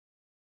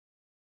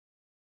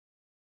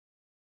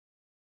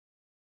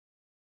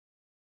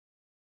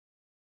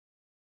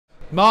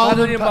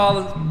Marlon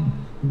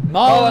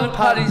and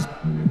Paddy's.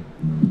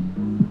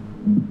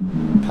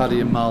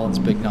 Paddy and Marlon's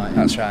big night.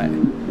 That's right.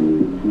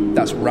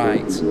 That's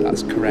right.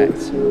 That's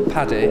correct.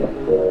 Paddy.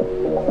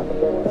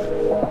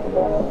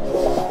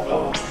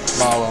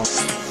 Marlon.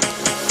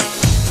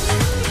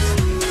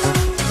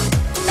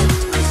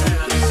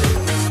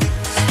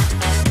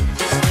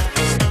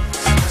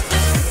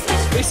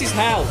 This is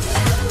hell.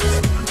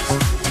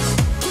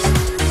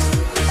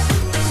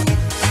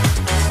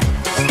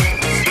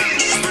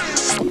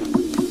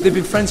 They've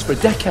been friends for a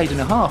decade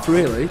and a half,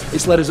 really.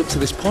 It's led us up to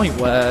this point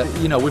where,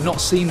 you know, we've not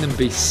seen them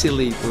be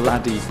silly,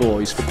 laddie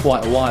boys for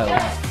quite a while.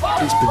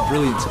 It's been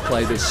brilliant to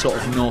play this sort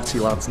of naughty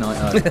lads night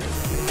out.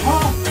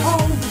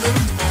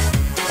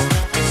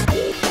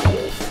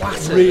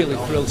 Really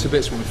thrilled to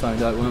bits when we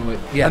found out, weren't we?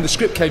 Yeah. And the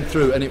script came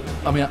through, and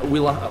we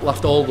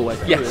laughed all the way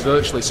through it,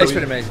 virtually. So it's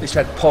been amazing. They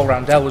said Paul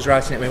Randell was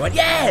writing it, and we went,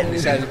 yeah! And they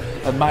said,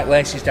 and Mike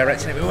Lacey's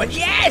directing it, and we went,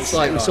 yes! It's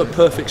like we saw a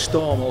perfect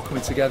storm all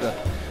coming together.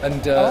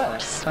 And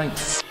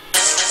thanks.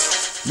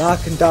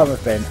 Mark and Dom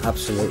have been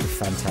absolutely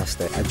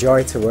fantastic. A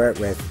joy to work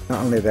with.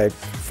 Not only are they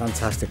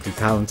fantastically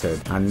talented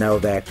and know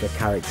their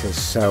characters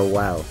so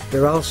well,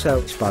 they're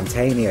also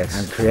spontaneous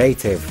and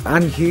creative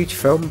and huge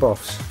film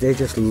buffs. They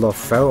just love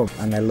film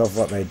and they love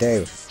what they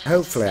do.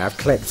 Hopefully I've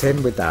clicked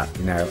in with that,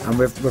 you know, and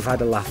we've had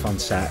a laugh on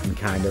set and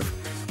kind of,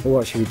 well,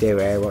 what should we do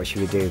here, what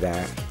should we do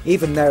there?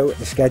 Even though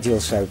the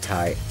schedule's so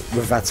tight,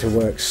 we've had to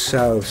work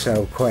so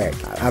quick.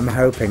 I'm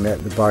hoping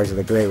that the boys of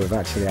the group have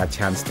actually had a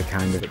chance to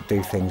kind of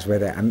do things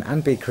with it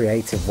and be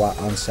creative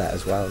on set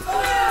as well.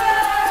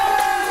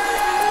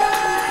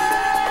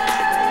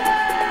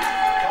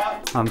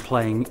 I'm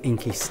playing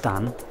Inky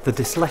Stan, the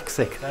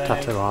dyslexic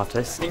tattoo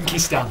artist. Inky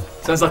Stan.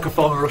 Sounds like a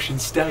former Russian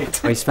state.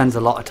 He spends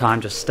a lot of time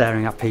just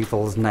staring at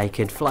people's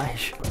naked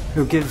flesh.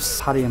 Who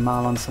gives Paddy and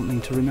Marlon something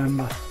to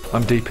remember.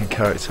 I'm deep in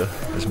character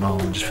as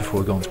Marlon just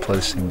before we go on to play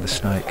the scene with the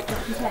snake.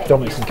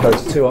 Dominic's in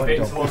character too, aren't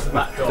you,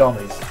 Dom?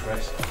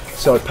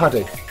 Sorry,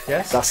 Paddy.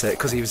 Yes? That's it,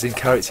 because he was in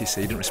character, you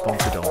see, he didn't respond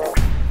to Dom.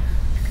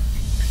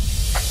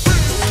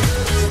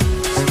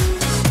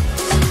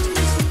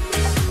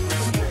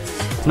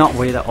 Not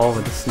weird at all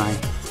with the snake.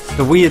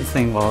 The weird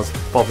thing was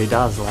Bobby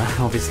Dazzler,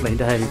 obviously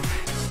Dave,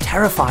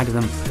 terrified of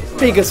them.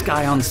 Biggest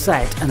guy on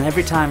set, and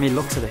every time he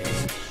looked at it,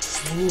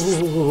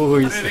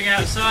 moving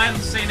outside,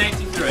 scene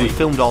 83. We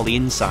filmed all the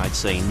inside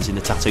scenes in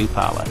the tattoo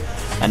parlour,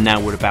 and now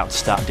we're about to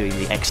start doing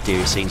the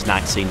exterior scenes,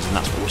 night scenes, and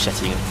that's what we're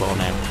setting up for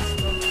now.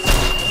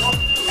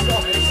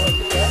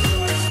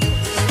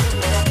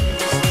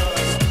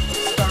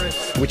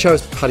 We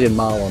chose Paddy and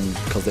Marlon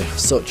because they have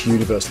such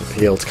universal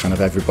appeal to kind of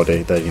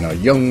everybody. They're, you know,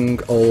 young,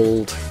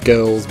 old,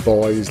 girls,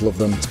 boys, love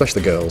them,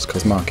 especially the girls,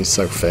 because Mark is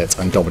so fit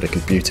and Dominic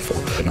is beautiful.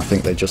 And I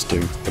think they just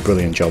do a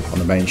brilliant job on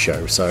the main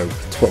show, so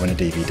to put them in a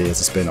DVD as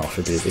a spin-off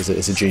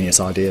is a genius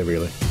idea,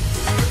 really.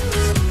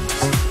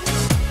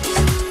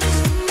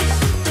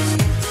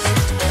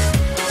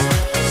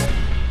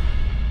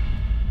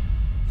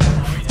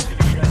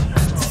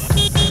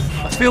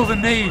 I feel the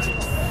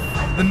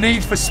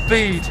need for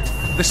speed,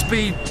 the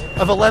speed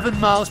of 11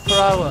 miles per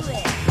hour.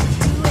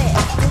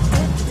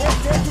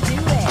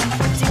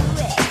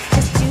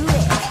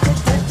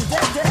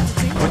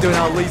 We're doing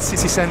our Leeds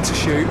city centre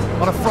shoot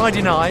on a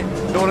Friday night,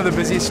 on one of the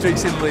busiest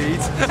streets in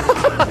Leeds.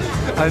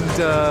 And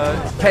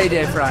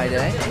Payday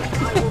Friday.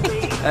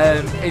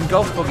 In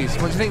golf buggies.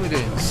 What do you think we're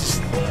doing?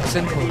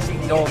 Simple,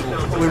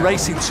 normal. we're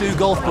racing 2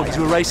 golf buggies,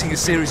 we're racing a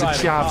series of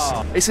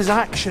chavs. It's as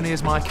actiony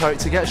as my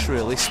character gets,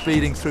 really,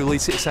 speeding through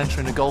Leeds city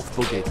centre in a golf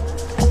buggy.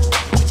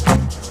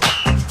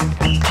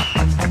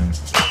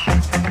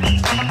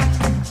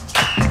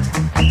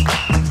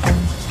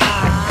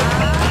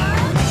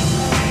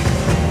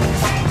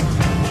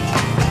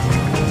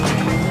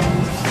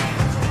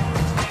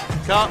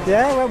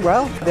 Yeah, it went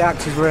well. The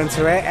actors were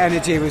into it,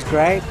 energy was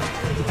great,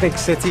 the big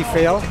city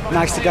feel,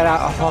 nice to get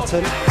out of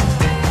Houghton.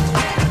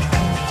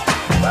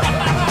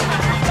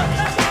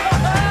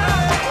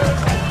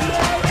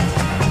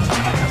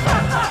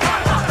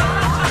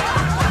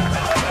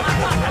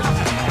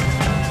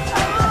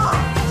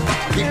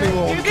 Keep me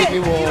warm, keep me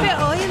warm. You're a bit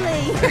oily.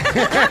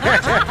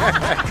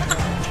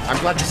 I'm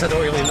glad you said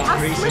oily, not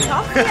greasy.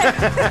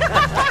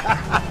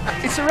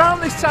 It's around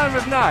this time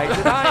of night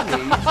that I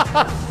need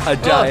a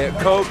Diet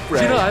Coke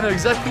break. Do you know, I know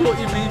exactly what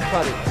you mean,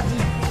 Paddy.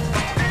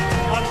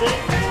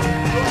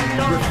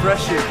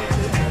 Refreshing.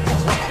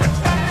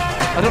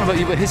 I don't know about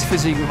you, but his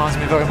physique reminds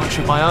me very much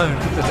of my own.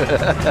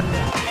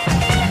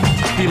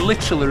 He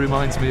literally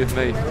reminds me of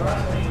me.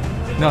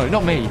 No,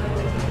 not me.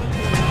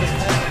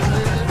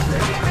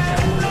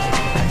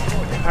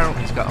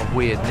 Apparently he's got a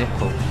weird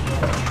nipple.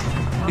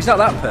 He's not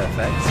that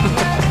perfect.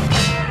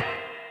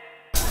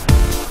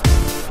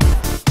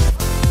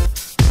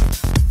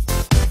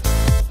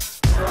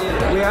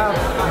 We have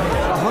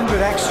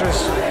 100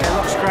 extras. It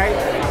looks great.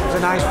 There's a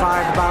nice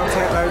vibe about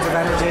it, loads of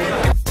energy.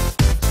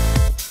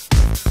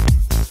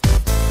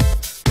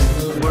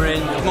 We're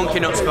in Monkey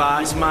Nuts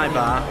Bar, it's my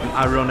bar.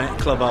 I run it,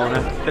 club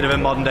owner, bit of a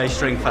modern day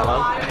string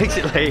fellow.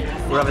 Basically,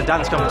 we're having a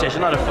dance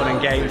competition, a lot of fun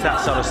and games,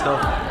 that sort of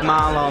stuff.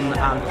 Marlon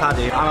and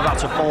Paddy, I'm about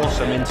to force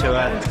them into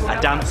a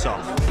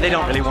dance-off. They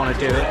don't really want to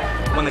do it.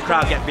 When the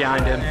crowd get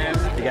behind them,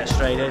 they get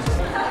straight in.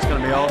 It's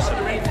going to be awesome.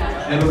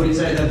 Everybody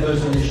take their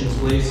first positions,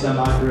 please. Stand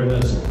by for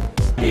rehearsal.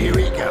 Here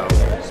we go.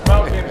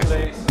 Smoking,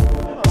 please.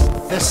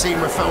 This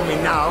scene we're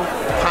filming now,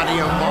 Paddy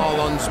and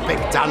Marlon's big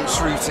dance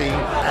routine.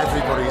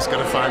 Everybody's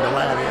going to find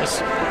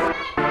hilarious.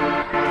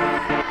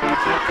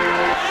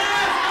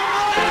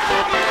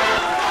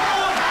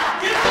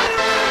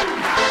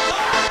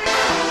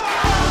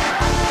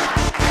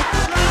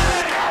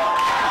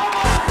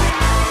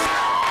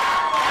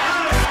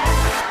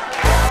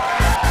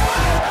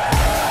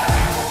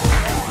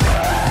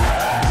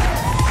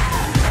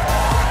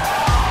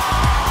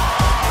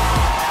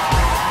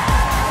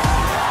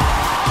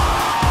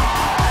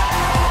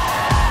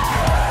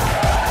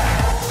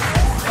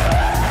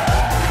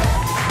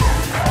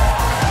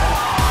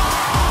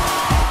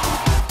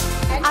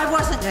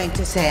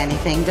 To say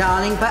anything,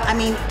 darling, but I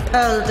mean,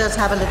 Pearl does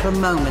have a little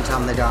moment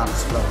on the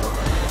dance floor,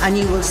 and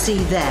you will see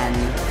then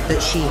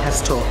that she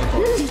has taught the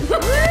boys.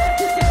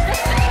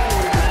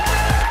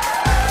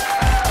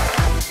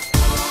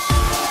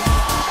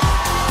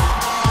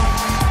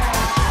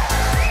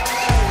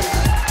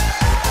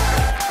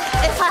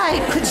 If I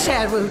could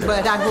share a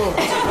word, I would,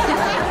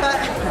 but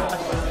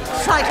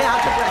slightly out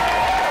of breath.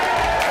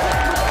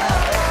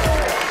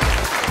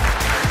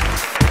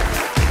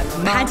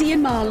 Paddy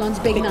and Marlon's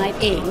big night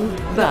in,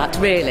 but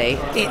really,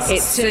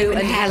 it's Sue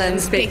and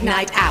Helen's big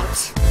night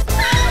out.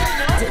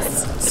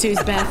 It's Sue's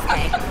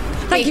birthday.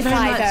 Thank you very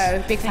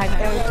much. Big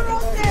 5-0.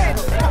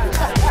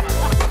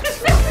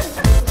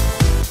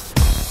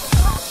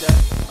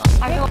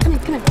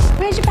 Come on.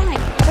 Where's your bag?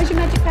 Where's your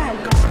magic bag?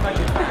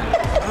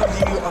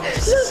 You are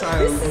so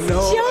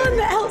naughty. John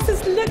that helps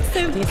us look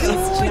so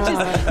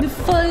gorgeous. The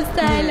false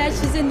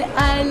eyelashes and the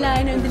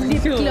eyeliner and the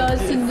lip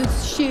gloss and the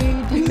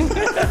shade.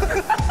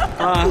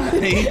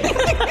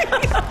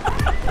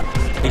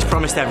 He's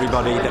promised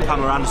everybody that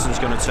Pamela Anderson's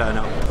going to turn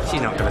up.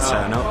 She's not going to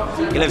turn up.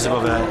 He lives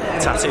above a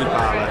tattoo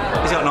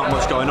parlour. He's got not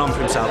much going on for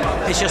himself.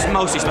 It's just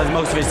mostly spends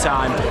most of his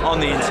time on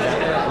the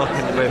internet looking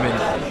at women.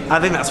 I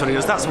think that's what he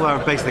does. That's where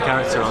I've based the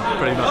character on,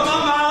 pretty much. Come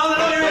on, Marlon, I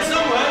know you're here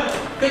somewhere.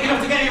 Big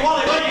enough to get your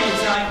wallet, weren't you,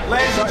 tonight?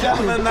 Ladies and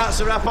gentlemen, that's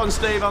a wrap on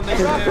Steve on this.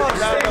 Wrap on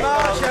Steve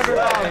March,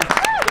 everyone.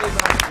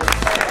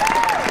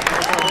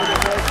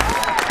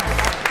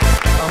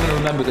 I'm going to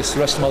remember this the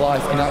rest of my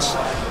life, and that's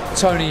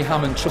Tony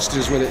Hammond trusted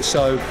us with it,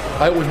 so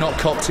I hope we've not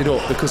cocked it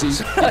up, because he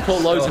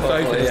put loads of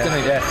faith in us,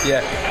 didn't he?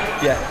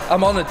 Yeah.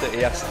 I'm honoured that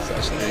he asked us,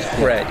 actually. It's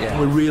great, yeah.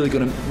 We're really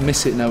going to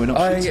miss it now. We're not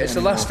It's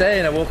the last day,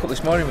 and I woke up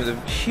this morning with a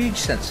huge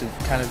sense of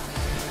kind of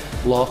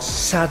loss,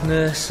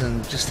 sadness,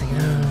 and just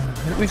thinking,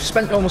 we've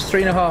spent almost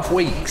 3.5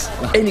 weeks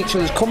in each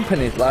other's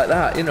company like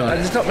that, you know, and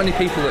there's not many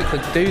people that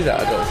could do that,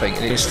 I don't think,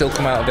 and you still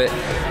come out of it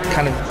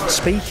kind of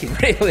speaking,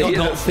 really.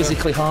 Not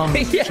physically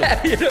harming.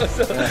 Yeah, you know,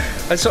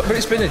 but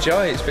it's been a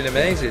joy, it's been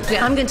amazing.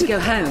 I'm going to go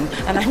home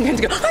and I'm going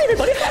to go, hi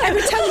everybody, and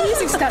pretend the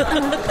music starts.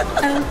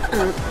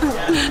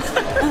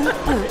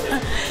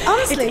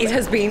 Honestly, it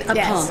has been a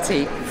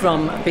party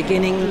from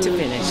beginning to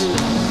finish.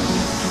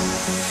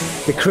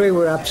 The crew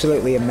were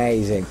absolutely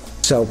amazing.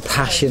 So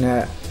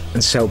passionate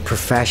and so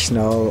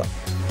professional.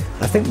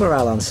 I think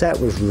morale on set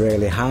was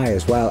really high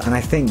as well, and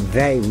I think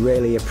they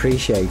really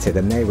appreciated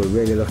and they were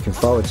really looking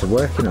forward to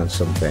working on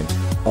something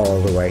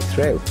all the way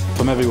through.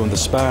 From everyone, the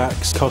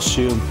sparks,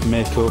 costume,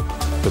 makeup,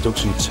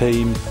 production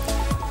team,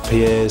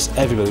 PAs,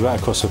 everybody right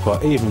across the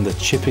board, even the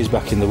chippies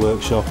back in the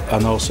workshop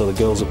and also the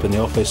girls up in the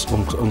office,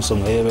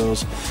 unsung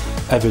heroes.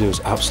 Everybody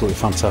was absolutely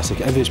fantastic.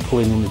 Everybody's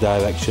pulling in the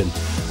direction,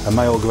 and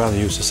my old granny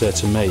used to say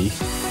to me,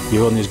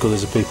 you're only as good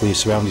as the people you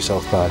surround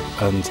yourself by,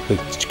 and the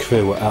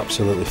crew were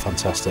absolutely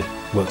fantastic.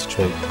 Worth a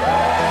treat.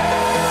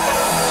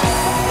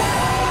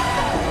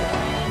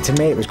 To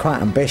me it was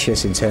quite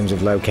ambitious in terms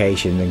of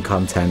location and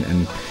content,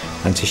 and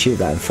to shoot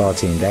that in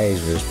 14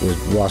 days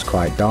was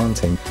quite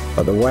daunting.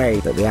 But the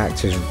way that the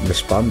actors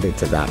responded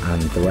to that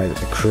and the way that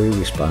the crew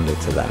responded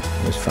to that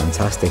was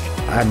fantastic.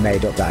 I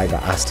made up that I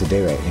got asked to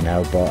do it, you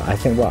know, but I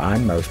think what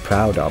I'm most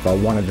proud of, or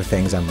one of the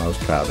things I'm most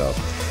proud of,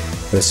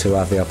 was to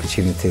have the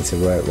opportunity to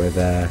work with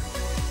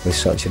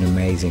such an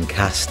amazing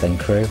cast and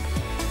crew.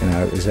 You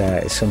know,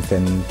 it's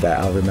something that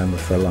I'll remember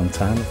for a long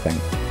time, I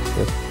think.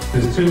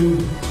 There's two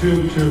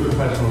true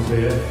professionals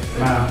here,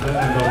 Matt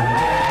and Dominic.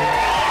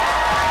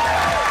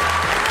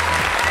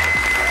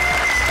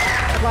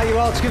 I'd like you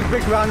all to give a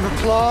big round of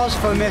applause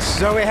for Miss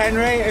Zoe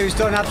Henry, who's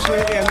done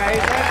absolutely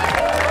amazing.